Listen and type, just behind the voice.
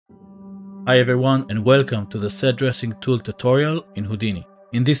Hi everyone and welcome to the set dressing tool tutorial in Houdini.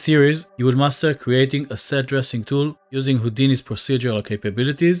 In this series, you will master creating a set dressing tool using Houdini's procedural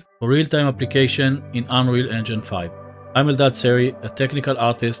capabilities for real-time application in Unreal Engine 5. I'm Eldad Sery, a technical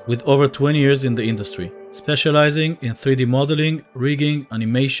artist with over 20 years in the industry, specializing in 3D modeling, rigging,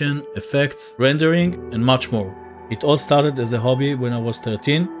 animation, effects, rendering, and much more. It all started as a hobby when I was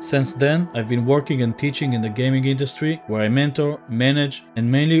 13. Since then, I've been working and teaching in the gaming industry, where I mentor, manage, and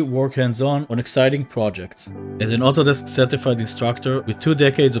mainly work hands-on on exciting projects. As an Autodesk certified instructor with 2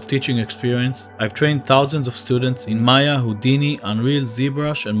 decades of teaching experience, I've trained thousands of students in Maya, Houdini, Unreal,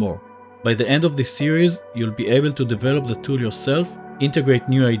 ZBrush, and more. By the end of this series, you'll be able to develop the tool yourself, integrate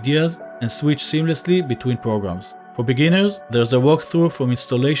new ideas, and switch seamlessly between programs. For beginners, there's a walkthrough from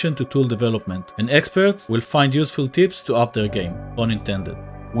installation to tool development, and experts will find useful tips to up their game, pun intended.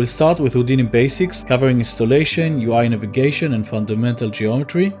 We'll start with Houdini basics, covering installation, UI navigation, and fundamental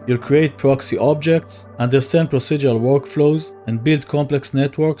geometry. You'll create proxy objects, understand procedural workflows, and build complex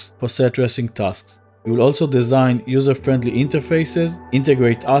networks for set dressing tasks. We will also design user-friendly interfaces,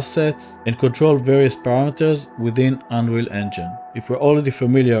 integrate assets, and control various parameters within Unreal Engine. If we're already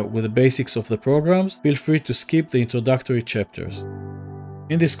familiar with the basics of the programs, feel free to skip the introductory chapters.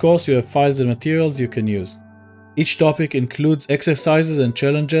 In this course, you have files and materials you can use. Each topic includes exercises and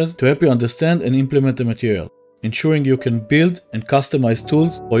challenges to help you understand and implement the material, ensuring you can build and customize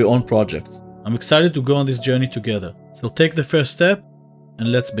tools for your own projects. I'm excited to go on this journey together, so take the first step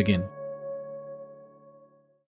and let's begin.